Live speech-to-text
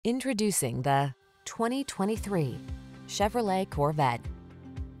Introducing the 2023 Chevrolet Corvette.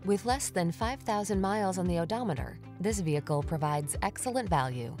 With less than 5,000 miles on the odometer, this vehicle provides excellent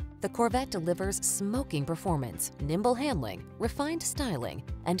value. The Corvette delivers smoking performance, nimble handling, refined styling,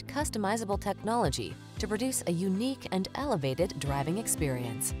 and customizable technology to produce a unique and elevated driving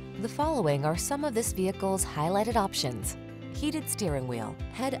experience. The following are some of this vehicle's highlighted options: heated steering wheel,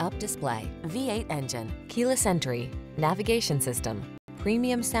 head-up display, V8 engine, keyless entry, navigation system,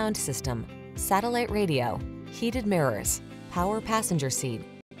 premium sound system, satellite radio, heated mirrors, power passenger seat,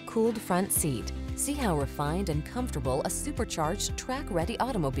 cooled front seat. See how refined and comfortable a supercharged, track-ready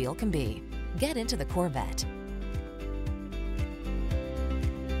automobile can be. Get into the Corvette.